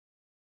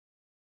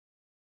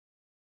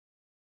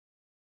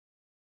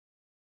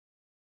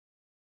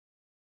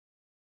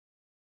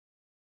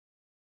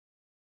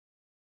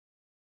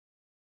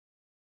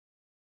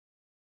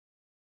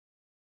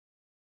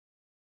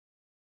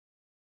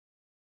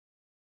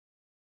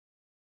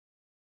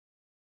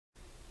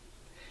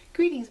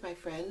Greetings, my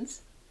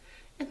friends,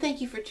 and thank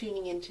you for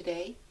tuning in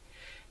today.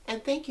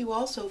 And thank you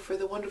also for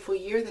the wonderful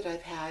year that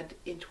I've had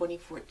in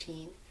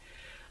 2014.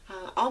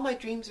 All my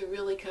dreams are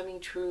really coming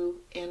true,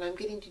 and I'm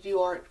getting to do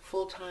art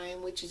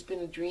full-time, which has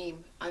been a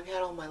dream I've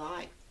had all my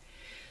life.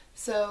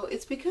 So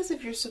it's because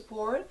of your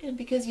support and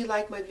because you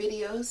like my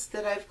videos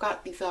that I've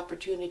got these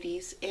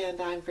opportunities,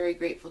 and I'm very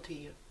grateful to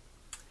you.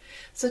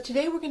 So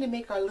today we're going to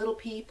make our little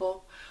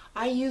people.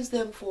 I use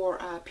them for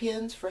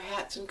pins for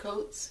hats and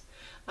coats.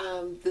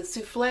 The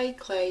souffle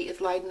clay is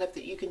light enough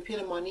that you can pin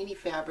them on any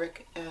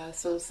fabric.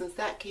 So since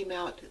that came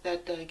out,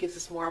 that gives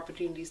us more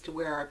opportunities to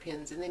wear our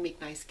pins, and they make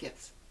nice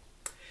gifts.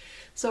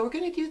 So we're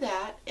going to do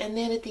that, and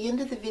then at the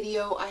end of the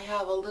video I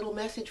have a little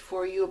message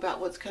for you about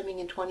what's coming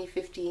in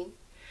 2015.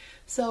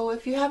 So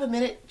if you have a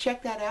minute,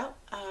 check that out.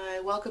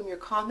 I welcome your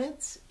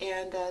comments,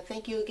 and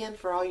thank you again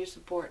for all your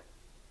support.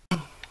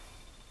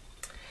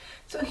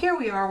 So here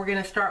we are, we're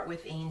going to start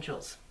with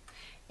angels.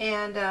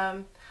 And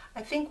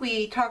I think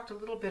we talked a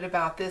little bit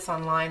about this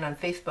online on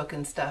Facebook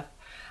and stuff,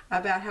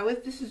 about how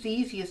this is the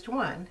easiest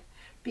one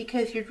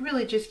because you're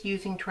really just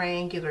using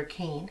triangular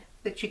cane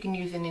that you can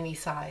use in any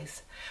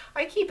size.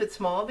 I keep it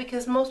small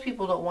because most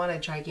people don't want a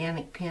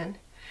gigantic pin,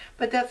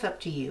 but that's up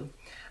to you.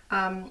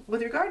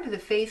 With regard to the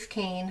face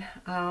cane,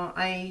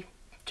 I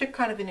took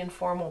kind of an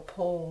informal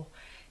poll,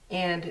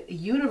 and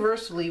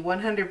universally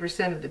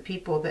 100% of the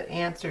people that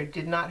answered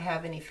did not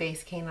have any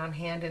face cane on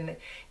hand, and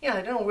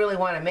I don't really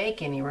want to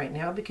make any right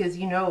now because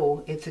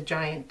it's a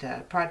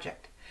giant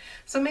project.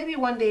 So maybe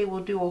one day we'll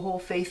do a whole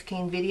face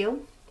cane video,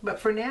 but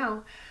for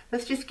now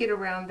let's just get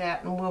around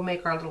that and we'll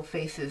make our little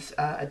faces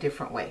a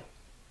different way.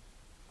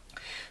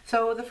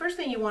 So the first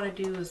thing you want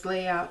to do is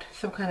lay out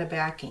some kind of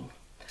backing.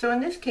 So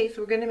in this case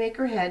we're going to make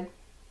her head,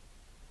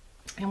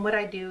 and what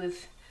I do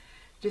is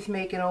just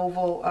make an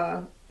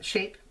oval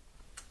shape.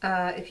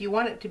 If you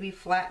want it to be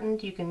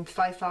flattened, you can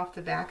slice off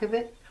the back of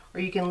it, or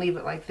you can leave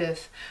it like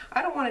this.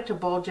 I don't want it to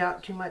bulge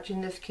out too much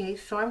in this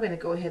case, so I'm going to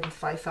go ahead and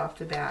slice off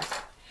the back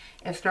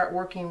and start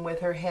working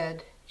with her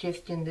head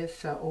just in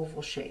this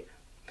oval shape.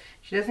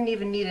 She doesn't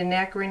even need a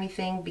neck or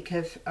anything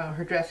because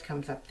her dress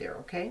comes up there,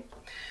 okay?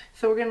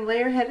 So we're going to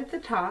lay her head at the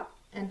top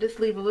and just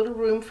leave a little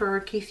room for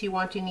in case you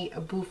want any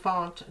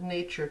bouffant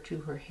nature to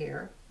her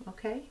hair,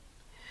 okay?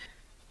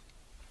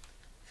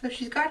 So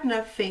she's got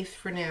enough face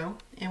for now,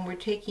 and we're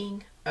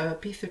taking a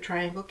piece of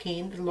triangle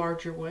cane, the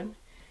larger one,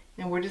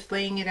 and we're just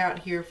laying it out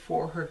here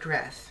for her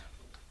dress.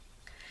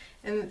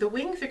 And the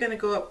wings are going to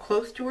go up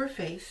close to her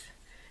face,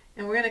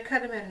 and we're going to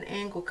cut them at an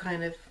angle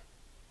kind of,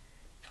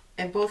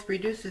 and both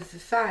reduces the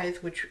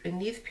size, which in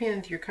these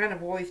pins you're kind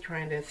of always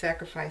trying to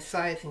sacrifice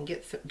size and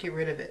get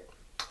rid of it.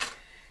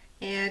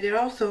 And it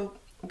also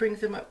brings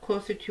them up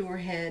closer to her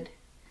head,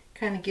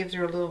 kind of gives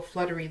her a little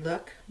fluttery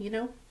look,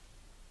 You're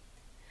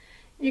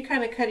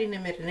kind of cutting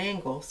them at an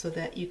angle so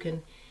that you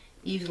can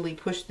easily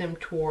push them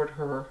toward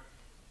her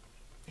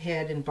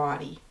head and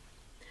body.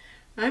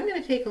 I'm going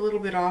to take a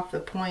little bit off the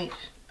point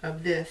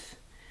of this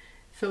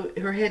so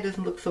her head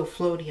doesn't look so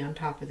floaty on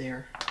top of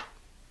there.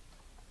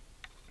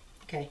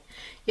 Okay,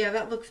 yeah,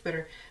 that looks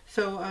better.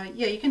 So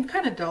yeah, you can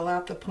kind of dull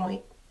out the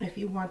point if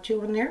you want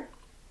to in there.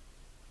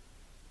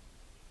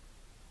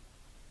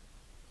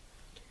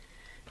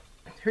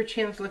 Her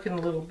chin's looking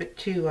a little bit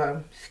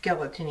too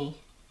skeleton-y.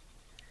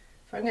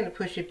 So I'm going to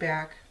push it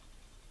back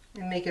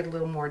and make it a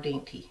little more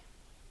dainty.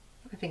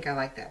 I think I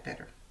like that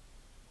better.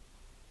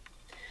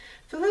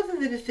 So those are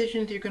the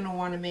decisions you're going to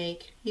want to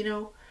make.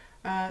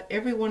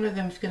 Every one of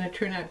them is going to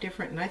turn out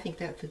different, and I think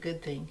that's a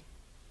good thing.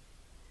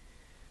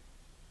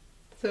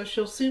 So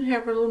she'll soon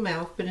have her little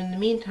mouth, but in the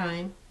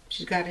meantime,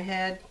 she's got a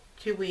head,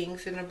 2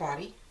 wings, and a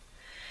body.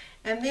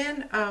 And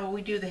then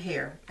we do the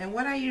hair. And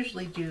what I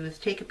usually do is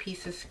take a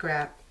piece of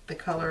scrap, the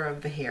color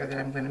of the hair that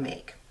I'm going to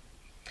make.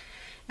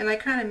 And I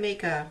kind of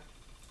make a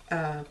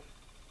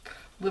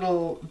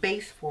little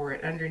base for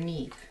it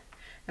underneath,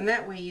 and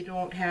that way you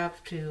don't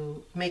have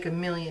to make a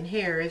million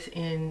hairs,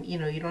 and you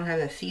don't have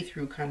that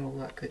see-through kind of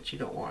look that you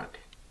don't want.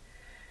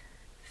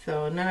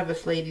 So none of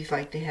us ladies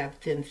like to have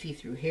thin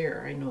see-through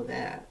hair, I know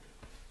that.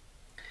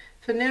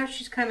 So now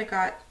she's kind of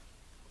got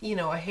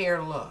a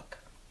hair look.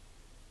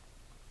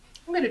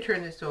 I'm going to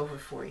turn this over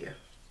for you.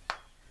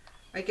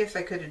 I guess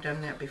I could have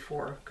done that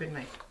before, couldn't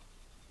I?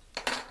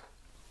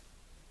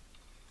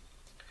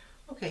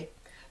 Okay.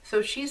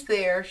 So she's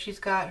there, she's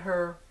got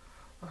her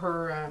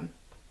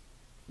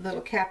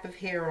little cap of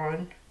hair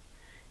on,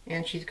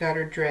 and she's got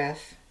her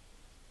dress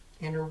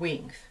and her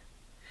wings.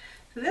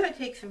 So then I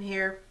take some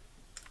hair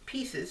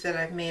pieces that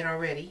I've made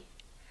already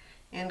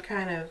and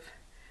kind of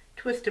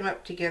twist them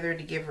up together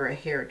to give her a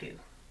hairdo.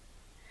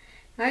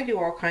 And I do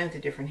all kinds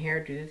of different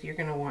hairdos, you're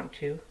going to want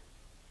to.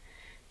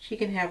 She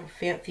can have a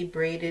fancy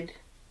braided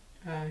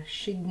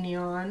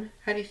chignon.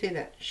 How do you say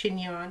that?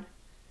 Chignon?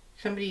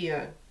 Somebody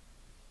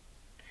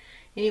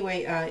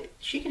Anyway,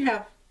 she can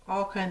have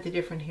all kinds of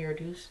different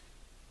hairdos,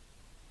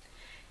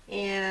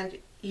 and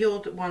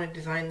you'll want to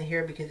design the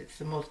hair because it's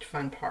the most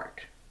fun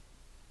part.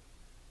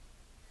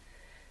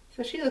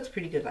 So she looks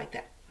pretty good like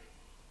that.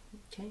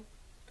 Okay,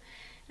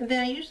 And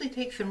then I usually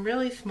take some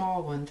really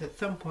small ones at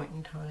some point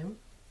in time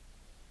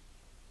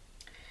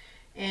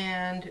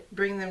and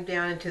bring them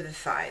down into the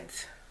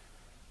sides.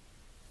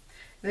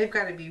 They've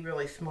got to be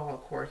really small,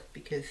 of course,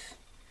 because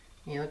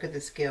you look at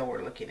the scale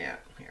we're looking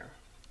at here.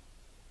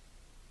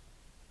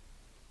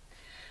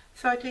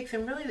 So I take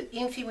some really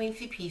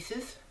eensy-weensy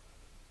pieces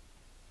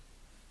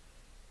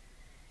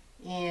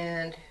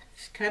and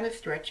just kind of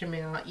stretch them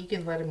out. You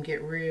can let them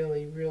get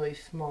really, really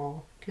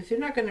small because they're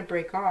not going to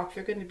break off.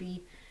 They're going to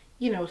be,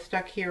 you know,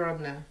 stuck here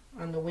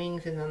on the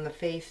wings and on the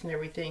face and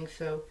everything.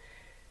 So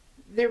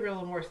they're a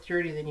little more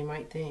sturdy than you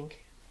might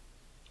think.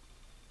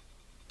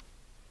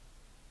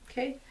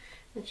 Okay,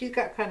 and she's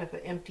got kind of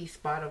an empty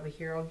spot over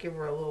here. I'll give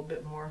her a little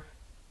bit more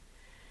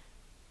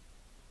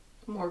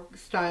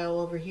style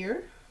over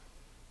here.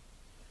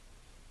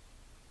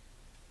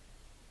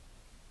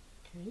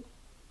 Okay.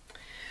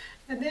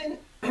 And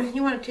then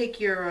you want to take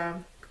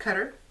your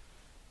cutter.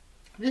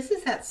 This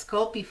is that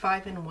Sculpting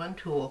 5-in-1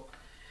 tool.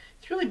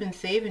 It's really been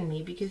saving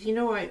me because, you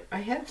know, I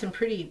had some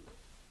pretty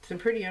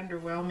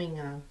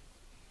underwhelming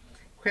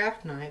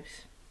craft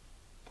knives,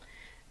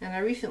 and I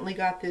recently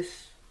got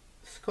this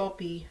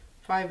Sculpting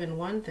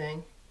 5-in-1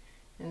 thing,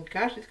 and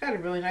gosh, it's got a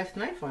really nice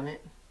knife on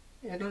it.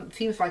 It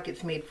seems like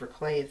it's made for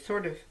clay. It's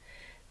sort of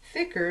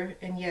thicker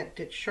and yet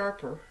it's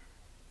sharper.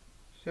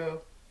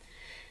 So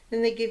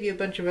then they give you a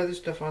bunch of other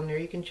stuff on there.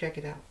 You can check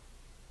it out.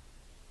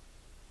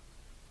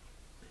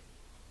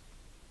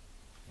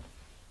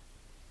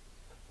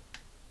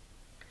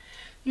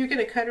 You're going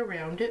to cut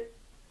around it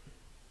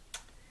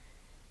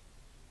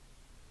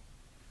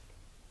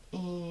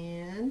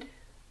and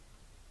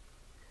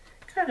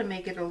kind of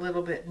make it a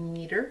little bit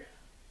neater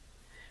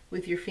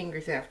with your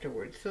fingers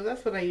afterwards. So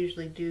that's what I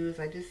usually do, is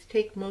I just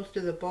take most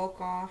of the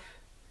bulk off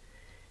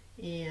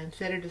and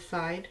set it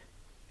aside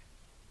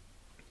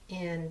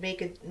and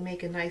make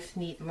a nice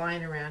neat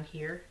line around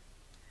here.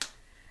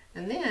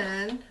 And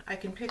then I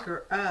can pick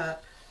her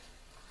up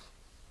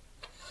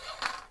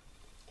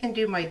and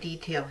do my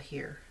detail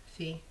here.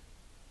 See?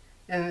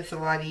 And it's a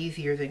lot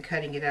easier than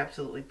cutting it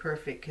absolutely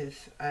perfect,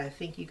 because I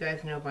think you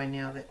guys know by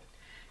now that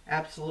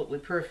absolutely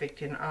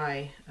perfect and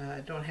I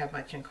don't have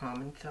much in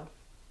common. So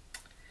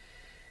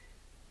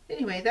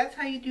anyway, that's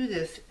how you do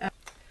this.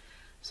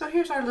 So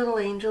here's our little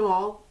angel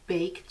all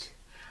baked.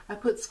 I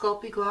put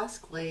Sculpting gloss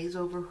glaze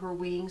over her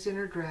wings and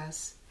her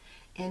dress,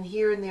 and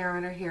here and there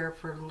on her hair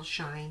for a little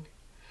shine,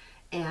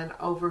 and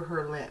over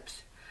her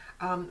lips.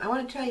 I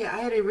want to tell you, I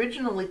had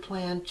originally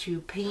planned to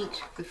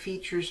paint the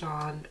features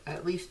on,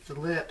 at least the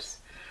lips,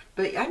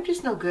 but I'm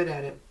just no good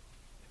at it.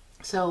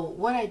 So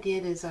what I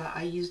did is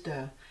I used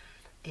a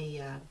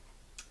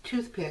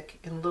toothpick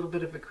and a little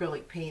bit of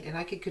acrylic paint, and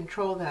I could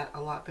control that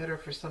a lot better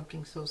for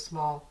something so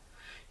small.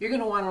 You're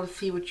going to want to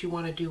see what you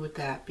want to do with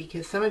that,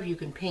 because some of you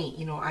can paint.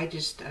 You know, I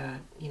just,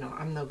 you know,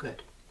 I'm no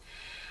good.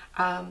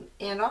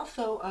 And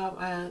also,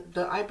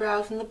 the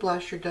eyebrows and the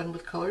blush are done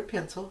with colored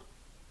pencil,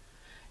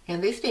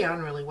 and they stay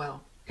on really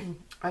well.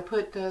 I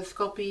put the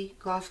Sculpting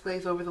gloss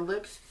glaze over the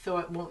lips so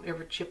it won't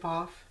ever chip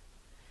off.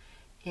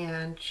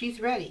 And she's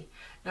ready.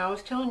 Now, I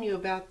was telling you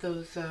about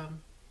those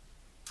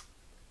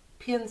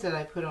pins that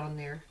I put on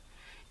there.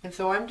 And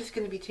so I'm just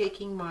going to be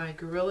taking my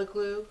Gorilla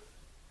Glue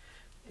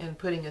and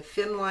putting a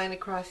thin line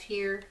across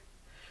here.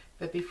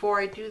 But before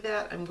I do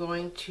that, I'm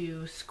going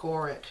to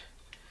score it.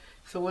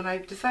 So when I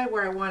decide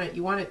where I want it,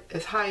 you want it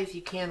as high as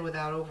you can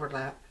without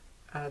overlap,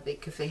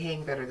 because they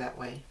hang better that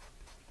way.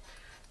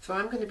 So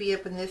I'm going to be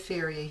up in this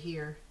area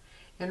here.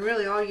 And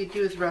really all you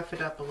do is rough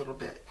it up a little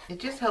bit.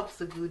 It just helps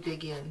the glue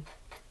dig in.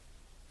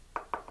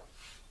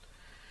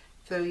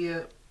 So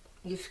you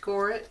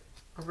score it,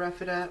 or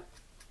rough it up,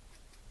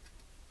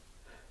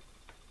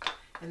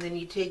 and then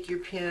you take your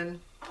pin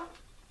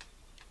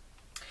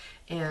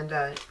and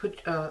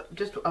put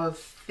just a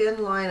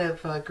thin line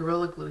of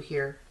Gorilla Glue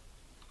here.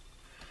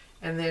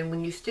 And then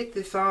when you stick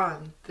this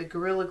on, the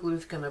Gorilla Glue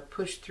is going to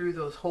push through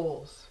those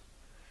holes.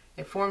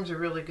 It forms a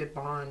really good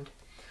bond.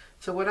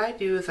 So what I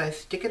do is I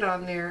stick it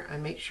on there, I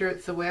make sure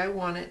it's the way I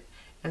want it,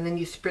 and then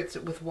you spritz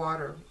it with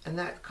water. And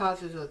that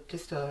causes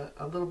just a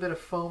little bit of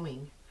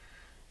foaming.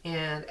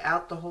 And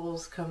out the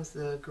holes comes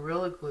the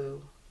Gorilla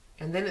Glue.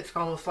 And then it's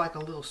almost like a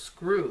little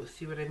screw.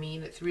 See what I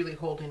mean? It's really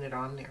holding it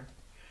on there.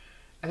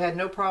 I've had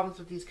no problems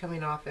with these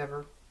coming off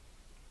ever.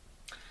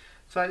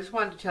 So I just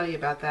wanted to tell you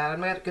about that.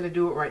 I'm not going to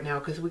do it right now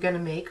because we're going to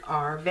make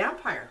our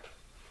vampire.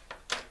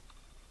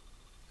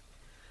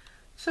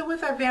 So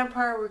with our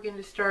vampire, we're going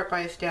to start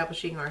by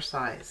establishing our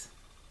size.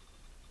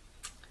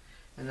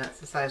 And that's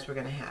the size we're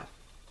going to have.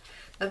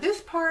 Now this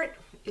part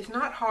is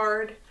not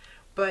hard,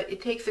 but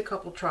it takes a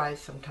couple tries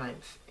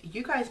sometimes.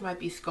 You guys might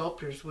be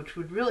sculptors, which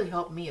would really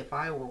help me if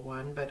I were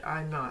one, but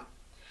I'm not.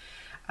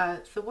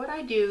 So what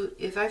I do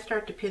is I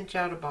start to pinch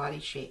out a body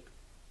shape.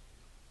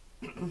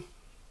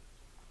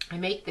 I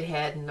make the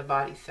head and the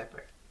body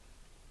separate.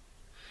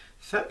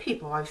 Some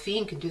people I've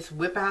seen can just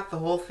whip out the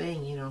whole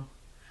thing, you know.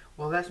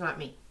 Well, that's not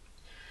me.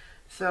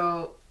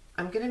 So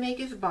I'm going to make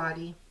his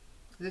body.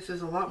 This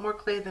is a lot more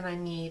clay than I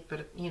need,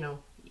 but you know,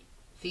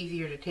 it's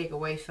easier to take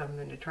away some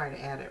than to try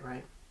to add it,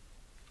 right?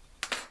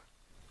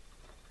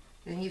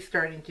 And he's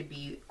starting to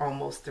be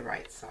almost the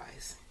right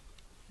size.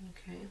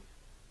 Okay.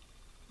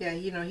 Yeah,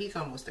 you know, he's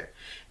almost there.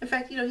 In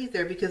fact, you know, he's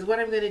there because what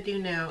I'm going to do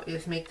now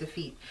is make the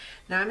feet.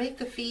 Now, I make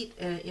the feet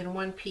in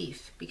one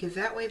piece because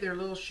that way their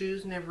little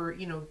shoes never,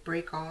 you know,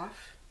 break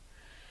off,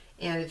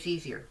 and it's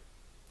easier.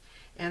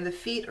 And the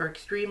feet are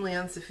extremely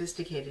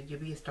unsophisticated.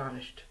 You'll be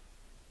astonished.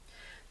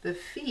 The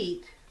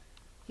feet,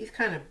 he's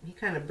kind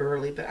of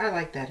burly, but I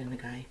like that in a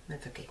guy.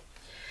 That's okay.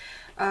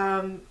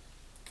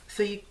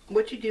 So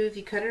what you do is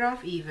you cut it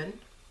off even,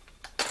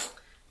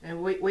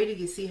 and wait till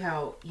you see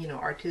how, you know,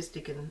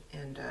 artistic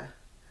and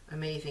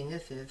amazing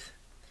this is.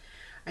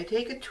 I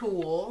take a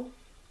tool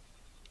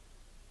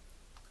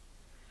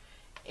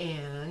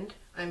and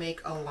I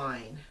make a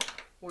line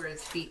where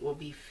his feet will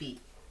be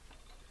feet.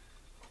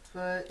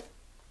 Foot,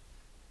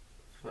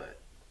 foot.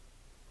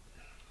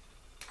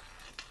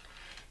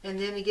 And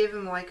then to give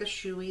him like a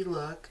shoey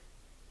look,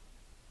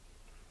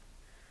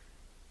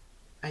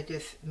 I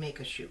just make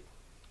a shoe.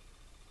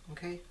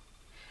 Okay?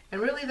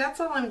 And really, that's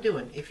all I'm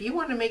doing. If you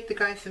want to make the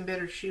guy some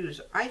better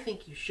shoes, I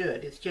think you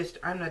should. It's just,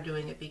 I'm not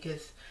doing it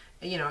because,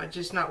 you know, it's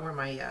just not where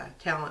my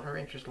talent or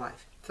interest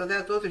lies. So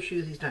those are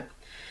shoes he's done.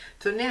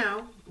 So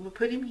now, we'll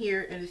put him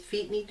here, and his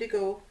feet need to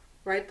go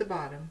right at the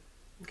bottom.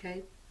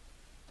 Okay?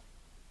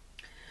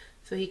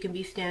 So he can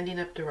be standing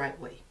up the right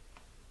way.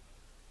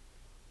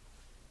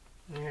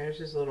 And there's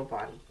his little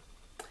body.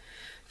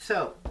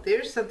 So,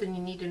 there's something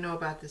you need to know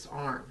about this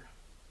arm.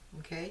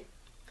 Okay?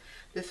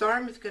 This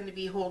arm is going to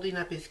be holding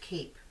up his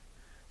cape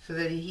so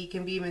that he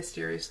can be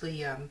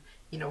mysteriously,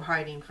 you know,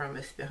 hiding from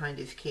us behind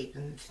his cape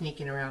and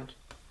sneaking around.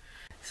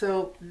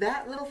 So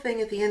that little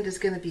thing at the end is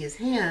going to be his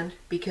hand,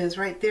 because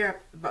right there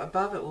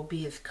above it will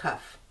be his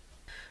cuff.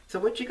 So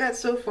what you got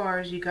so far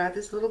is you got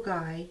this little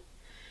guy,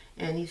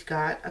 and he's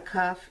got a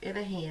cuff and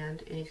a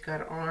hand, and he's got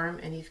an arm,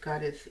 and he's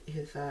got his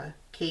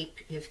cape,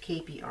 his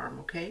capey arm,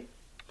 okay?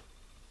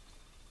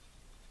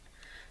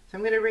 So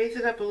I'm going to raise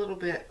it up a little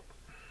bit.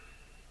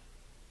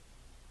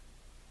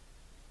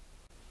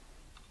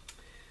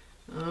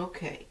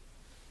 Okay.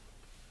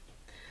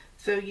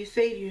 So you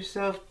say to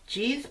yourself,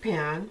 geez,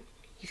 Pan,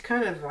 he's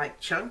kind of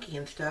like chunky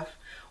and stuff.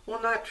 Well,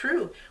 not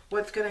true.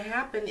 What's going to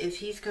happen is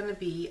he's going to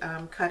be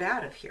cut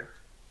out of here.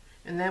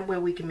 And that way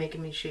we can make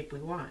him in shape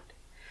we want.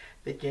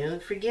 But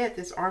don't forget,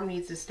 this arm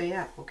needs to stay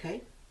up,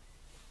 okay?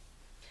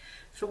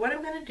 So what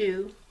I'm going to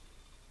do,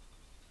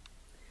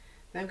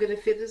 I'm going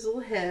to fit his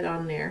little head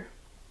on there,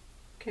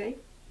 okay?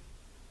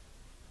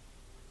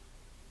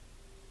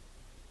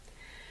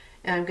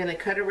 And I'm going to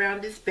cut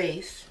around his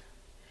base,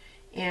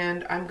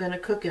 and I'm going to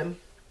cook him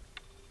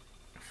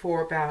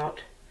for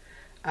about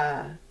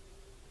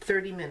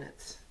 30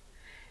 minutes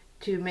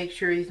to make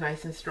sure he's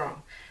nice and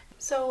strong.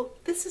 So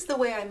this is the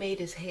way I made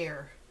his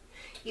hair.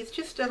 It's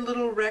just a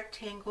little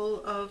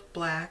rectangle of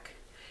black,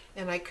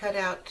 and I cut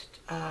out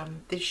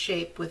this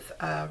shape with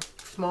a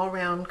small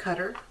round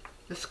cutter,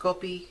 the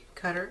Sculpting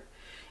cutter,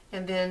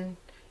 and then,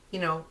 you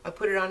know, I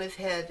put it on his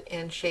head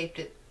and shaped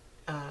it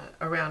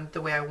around the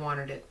way I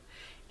wanted it.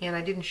 And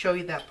I didn't show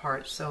you that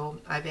part, so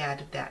I've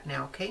added that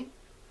now, okay?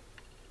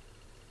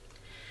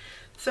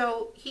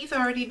 So he's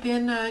already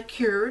been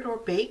cured or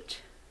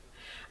baked,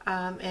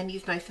 and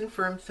he's nice and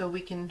firm, so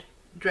we can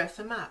dress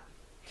him up.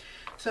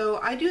 So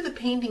I do the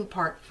painting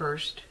part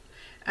first,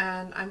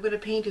 and I'm going to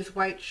paint his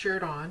white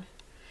shirt on.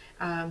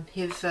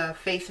 His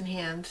face and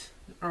hands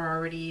are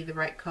already the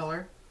right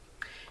color.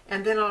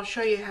 And then I'll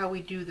show you how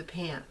we do the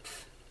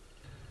pants.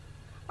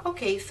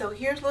 Okay, so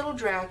here's little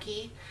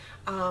Dracky.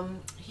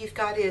 He's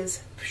got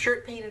his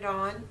shirt painted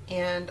on,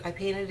 and I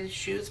painted his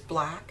shoes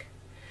black.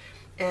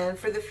 And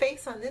for the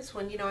face on this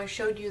one, you know, I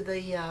showed you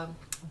the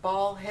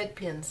ball head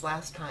pins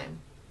last time.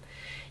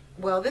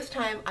 Well, this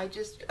time I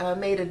just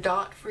made a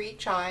dot for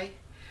each eye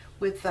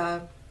with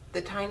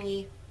the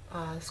tiny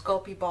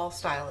Sculpey ball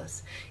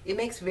stylus. It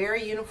makes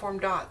very uniform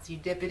dots. You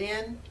dip it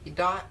in, you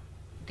dot,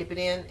 dip it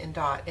in, and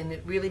dot, and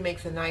it really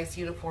makes a nice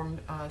uniform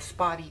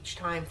spot each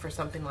time for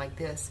something like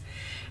this.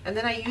 And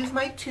then I use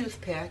my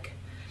toothpick,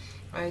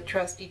 my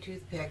trusty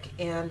toothpick,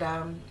 and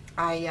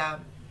I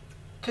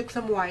took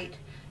some white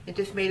and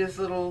just made his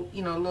little,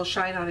 you know, little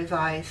shine on his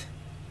eyes.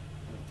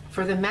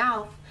 For the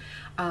mouth,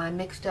 I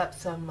mixed up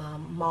some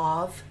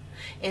mauve,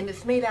 and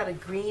it's made out of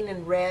green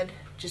and red,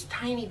 just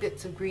tiny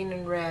bits of green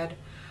and red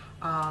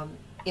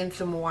in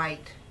some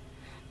white.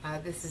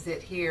 This is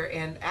it here,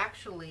 and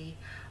actually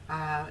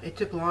it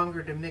took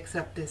longer to mix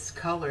up this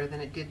color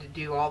than it did to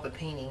do all the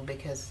painting,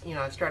 because, you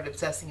know, I started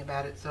obsessing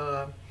about it.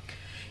 So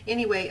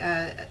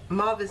anyway,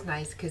 mauve is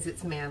nice because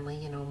it's manly,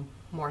 you know,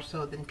 more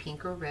so than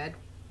pink or red.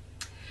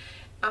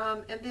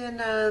 And then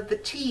the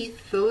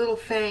teeth, the little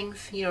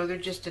fangs, you know, they're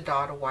just a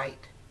dot of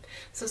white.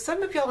 So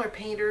some of y'all are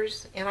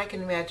painters, and I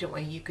can imagine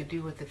what you could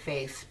do with the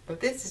face, but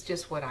this is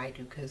just what I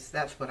do because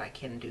that's what I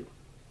can do.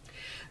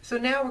 So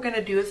now we're going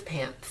to do his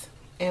pants.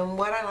 And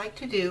what I like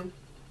to do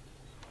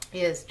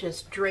is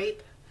just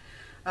drape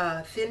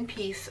a thin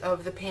piece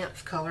of the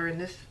pants color. In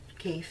this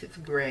case, it's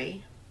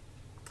gray.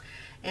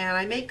 And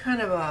I make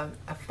kind of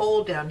a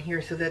fold down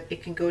here so that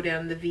it can go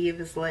down the V of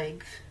his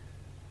legs.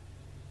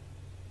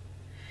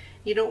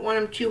 You don't want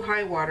him too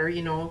high water,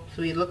 you know,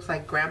 so he looks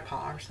like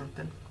grandpa or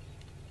something.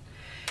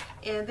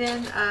 And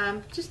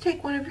then just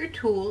take one of your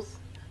tools.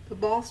 The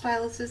ball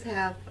styluses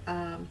have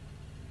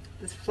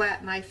this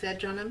flat, nice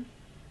edge on them.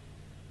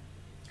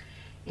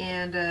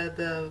 And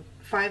the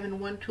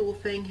 5-in-1 tool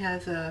thing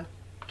has a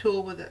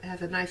tool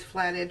has a nice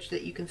flat edge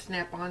that you can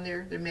snap on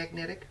there. They're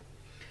magnetic.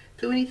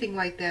 So anything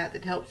like that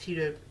that helps you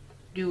to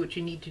do what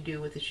you need to do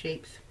with the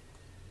shapes.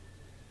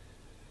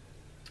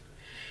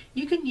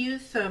 You can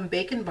use some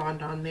Bacon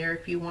Bond on there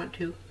if you want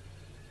to.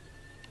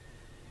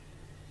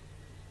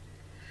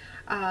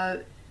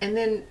 And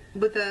then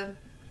with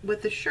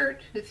the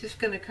shirt, it's just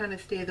going to kind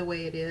of stay the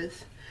way it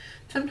is.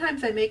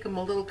 Sometimes I make them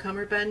a little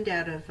cummerbund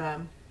out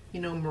of, you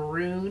know,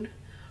 maroon,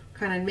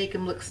 kind of make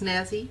them look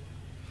snazzy.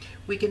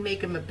 We can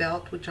make them a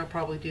belt, which I'll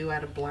probably do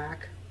out of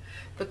black.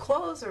 The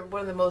clothes are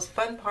one of the most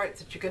fun parts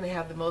that you're going to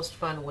have the most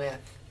fun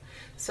with.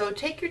 So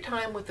take your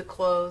time with the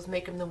clothes,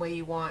 make them the way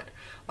you want.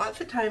 Lots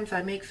of times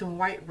I make some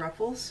white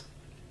ruffles,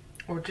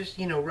 or just,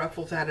 you know,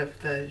 ruffles out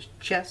of the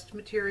chest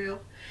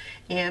material,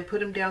 and put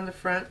them down the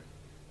front.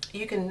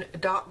 You can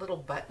dot little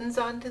buttons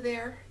onto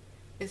there.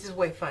 This is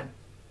way fun.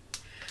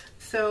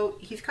 So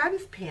he's got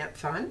his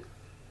pants on.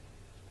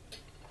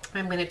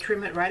 I'm going to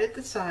trim it right at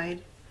the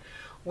side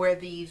where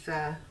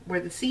where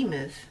the seam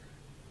is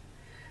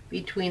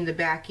between the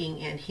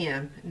backing and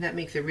him, and that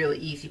makes a really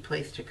easy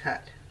place to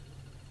cut.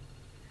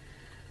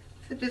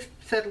 So just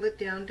settle it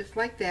down just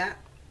like that,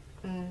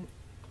 and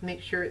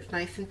make sure it's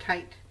nice and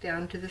tight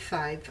down to the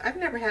sides. I've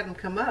never had them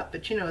come up,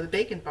 but you know, the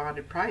Bacon Bond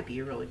would probably be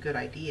a really good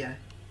idea.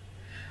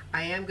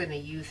 I am going to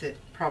use it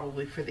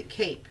probably for the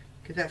cape,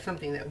 because that's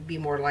something that would be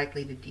more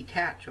likely to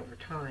detach over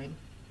time.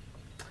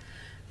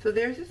 So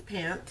there's his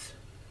pants,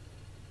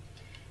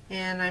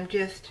 and I'm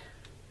just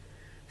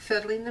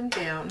settling them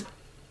down.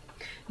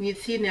 And you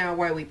see now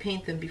why we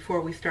paint them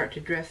before we start to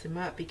dress them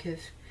up,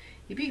 because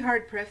you'd be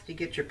hard pressed to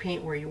get your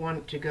paint where you want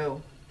it to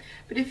go.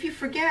 But if you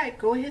forget,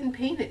 go ahead and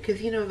paint it,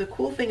 because you know the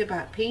cool thing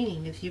about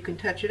painting is you can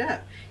touch it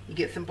up. You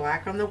get some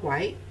black on the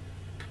white,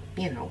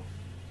 you know,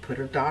 put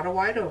a dot of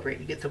white over it.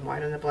 You get some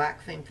white on the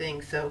black, same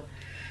thing. So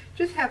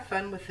just have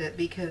fun with it,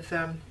 because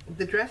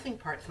the dressing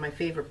part's my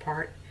favorite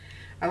part.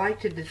 I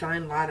like to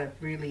design a lot of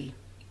really,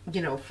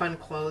 you know, fun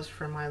clothes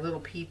for my little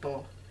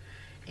people,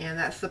 and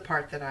that's the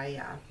part that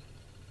I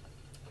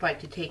like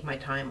to take my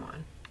time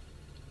on.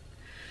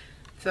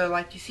 So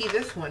like you see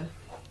this one,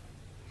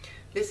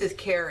 this is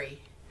Carrie.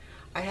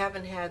 I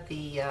haven't had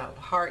the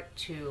heart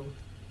to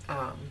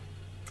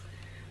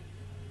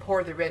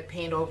pour the red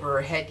paint over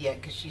her head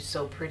yet, because she's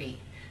so pretty.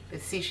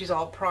 But see, she's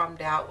all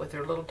prommed out with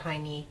her little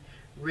tiny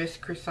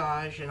wrist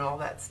corsage and all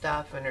that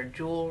stuff, and her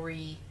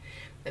jewelry,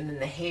 and then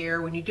the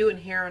hair. When you're doing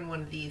hair on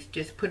one of these,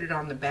 just put it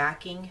on the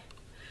backing,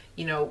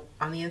 you know,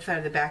 on the inside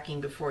of the backing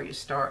before you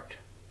start.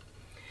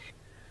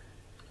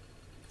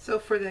 So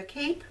for the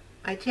cape,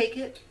 I take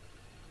it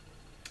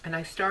and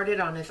I start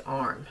it on his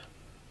arm,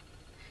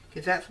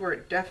 because that's where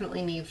it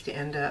definitely needs to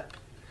end up.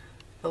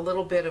 A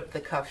little bit of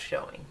the cuff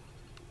showing.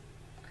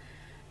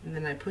 And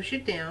then I push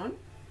it down.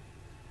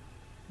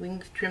 We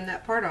can trim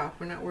that part off,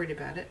 we're not worried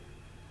about it.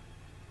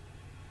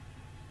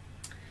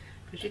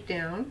 Push it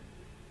down.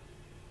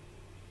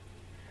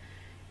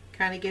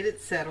 Kind of get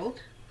it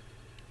settled.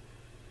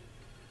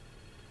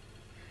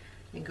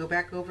 And go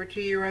back over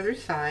to your other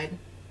side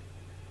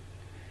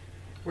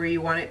where you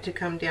want it to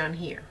come down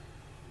here.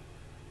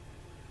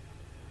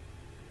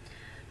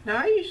 Now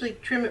I usually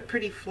trim it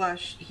pretty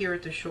flush here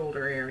at the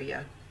shoulder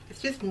area.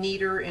 It's just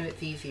neater and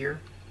it's easier.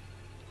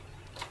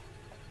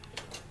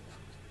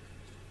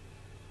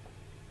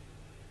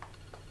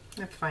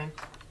 That's fine.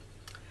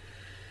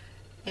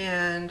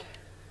 And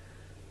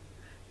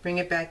bring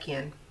it back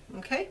in.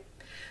 Okay?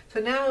 So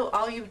now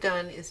all you've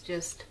done is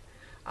just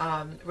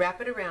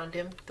wrap it around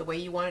him the way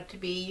you want it to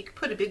be. You can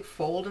put a big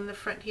fold in the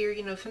front here.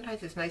 You know,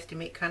 sometimes it's nice to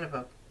make kind of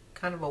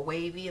a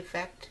wavy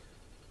effect.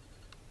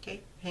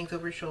 Okay? Hangs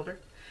over his shoulder.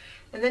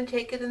 And then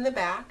take it in the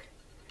back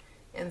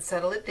and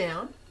settle it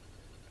down.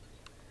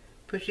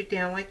 Push it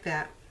down like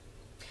that.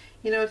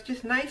 You know, it's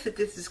just nice that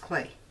this is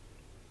clay.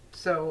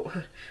 So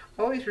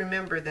always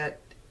remember that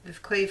this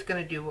clay is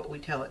going to do what we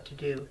tell it to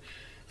do.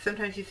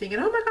 Sometimes you're thinking,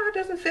 oh my God, it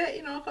doesn't fit,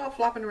 you know, it's all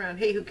flopping around.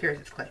 Hey, who cares,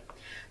 it's clay.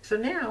 So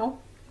now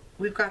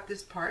we've got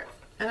this part,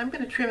 and I'm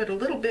going to trim it a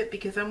little bit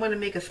because I'm going to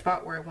make a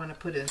spot where I want to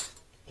put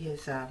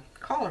his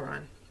collar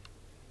on.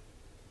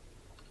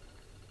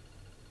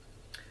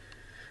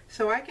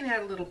 So I can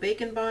add a little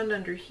Bacon Bond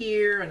under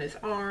here on his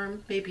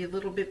arm, maybe a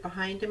little bit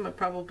behind him. I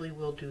probably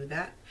will do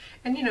that.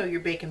 And you know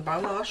your Bacon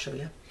Bond, well, I'll show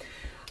you.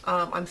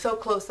 I'm so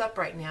close up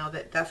right now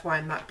that's why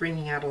I'm not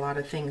bringing out a lot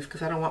of things,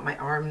 because I don't want my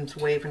arms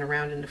waving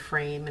around in the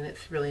frame and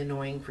it's really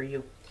annoying for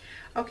you.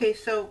 Okay,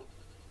 so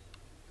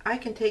I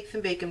can take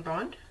some Bacon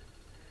Bond.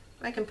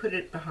 I can put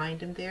it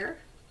behind him there.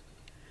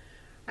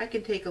 I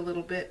can take a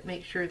little bit,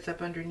 make sure it's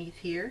up underneath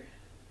here.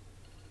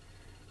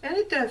 And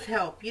it does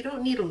help. You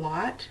don't need a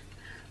lot,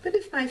 but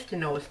it's nice to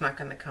know it's not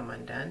going to come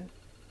undone.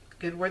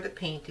 Good where the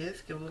paint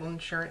is, give a little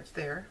insurance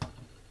there.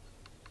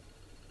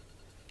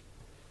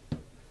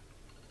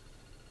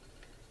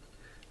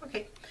 Okay,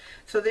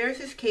 So there's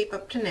his cape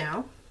up to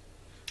now.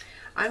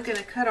 I'm going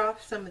to cut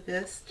off some of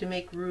this to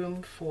make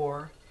room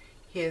for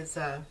his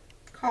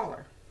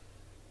collar.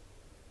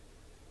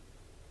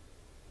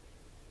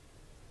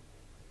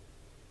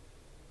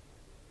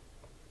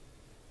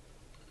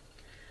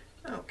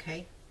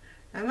 Okay,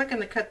 I'm not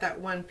going to cut that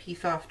one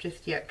piece off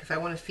just yet because I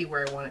want to see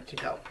where I want it to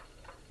go.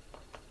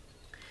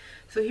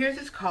 So here's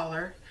his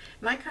collar,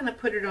 and I kind of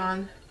put it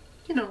on,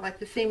 you know, like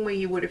the same way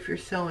you would if you're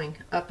sewing,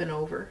 up and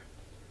over.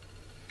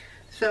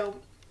 So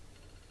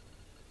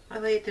I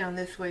lay it down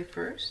this way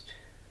first,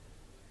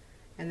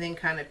 and then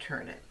kind of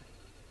turn it.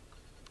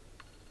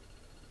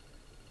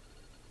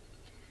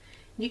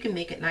 You can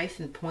make it nice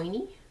and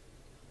pointy.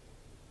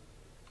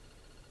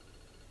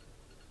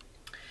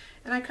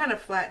 And I kind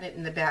of flatten it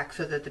in the back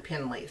so that the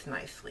pin lays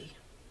nicely.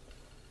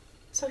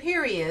 So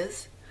here he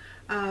is.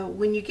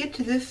 When you get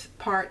to this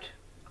part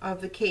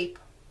of the cape,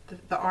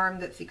 the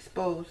arm that's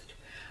exposed,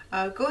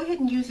 go ahead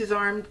and use his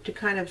arm to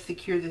kind of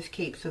secure this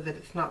cape so that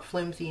it's not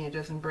flimsy and it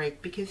doesn't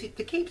break, because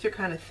the capes are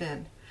kind of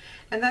thin.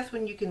 And that's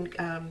when you can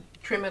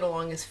trim it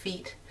along his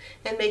feet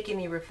and make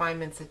any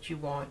refinements that you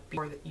want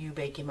before you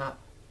bake him up.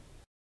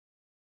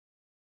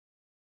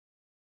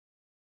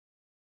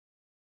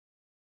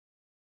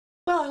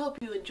 Well, I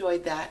hope you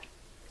enjoyed that.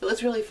 It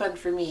was really fun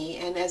for me,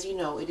 and as you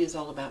know, it is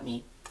all about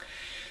me.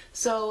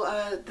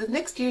 So the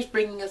next year's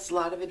bringing us a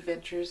lot of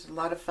adventures, a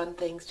lot of fun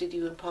things to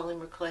do in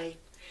polymer clay,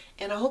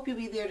 and I hope you'll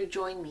be there to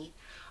join me.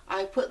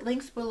 I put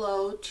links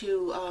below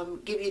to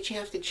give you a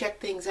chance to check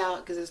things out,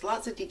 because there's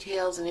lots of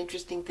details and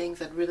interesting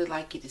things I'd really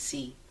like you to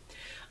see.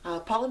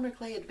 Polymer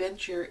Clay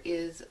Adventure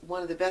is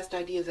one of the best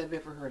ideas I've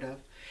ever heard of,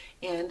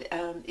 and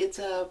it's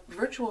a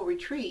virtual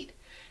retreat.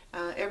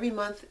 Every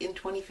month in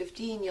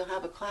 2015 you'll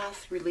have a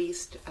class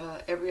released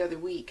every other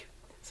week.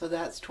 So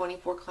that's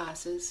 24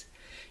 classes.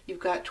 You've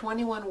got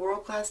 21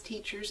 world-class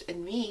teachers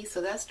and me,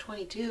 so that's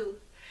 22.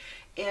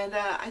 And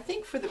I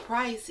think for the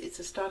price it's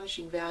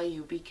astonishing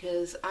value,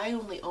 because I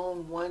only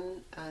own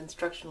one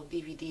instructional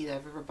DVD that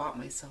I've ever bought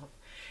myself.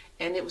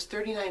 And it was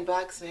 39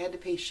 bucks and I had to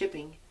pay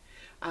shipping.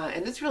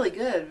 And it's really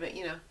good, but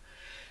you know.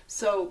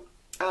 So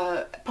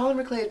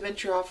Polymer Clay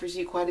Adventure offers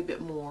you quite a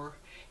bit more,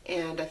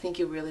 and I think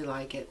you'll really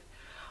like it.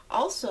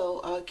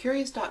 Also,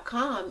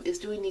 Curious.com is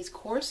doing these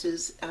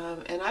courses,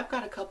 and I've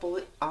got a couple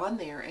on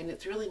there, and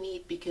it's really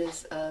neat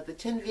because the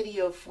 10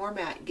 video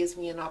format gives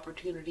me an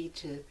opportunity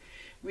to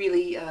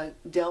really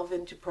delve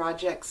into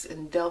projects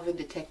and delve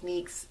into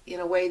techniques in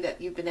a way that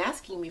you've been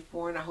asking me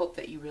for, and I hope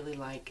that you really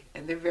like,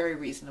 and they're very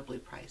reasonably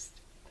priced.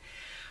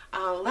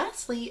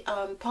 Lastly,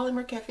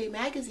 Polymer Cafe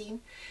magazine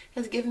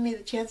has given me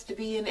the chance to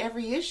be in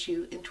every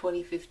issue in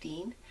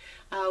 2015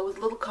 with a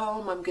little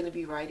column I'm going to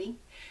be writing.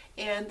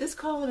 And this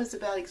column is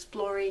about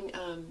exploring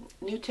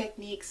new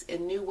techniques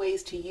and new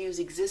ways to use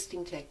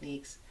existing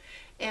techniques.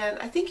 And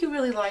I think you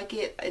really like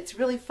it. It's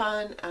really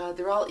fun.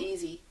 They're all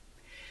easy.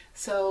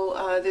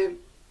 So they're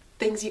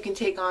things you can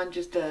take on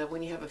just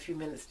when you have a few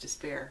minutes to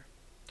spare.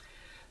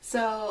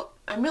 So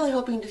I'm really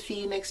hoping to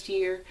see you next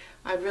year.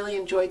 I've really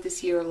enjoyed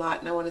this year a lot,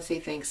 and I want to say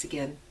thanks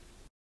again.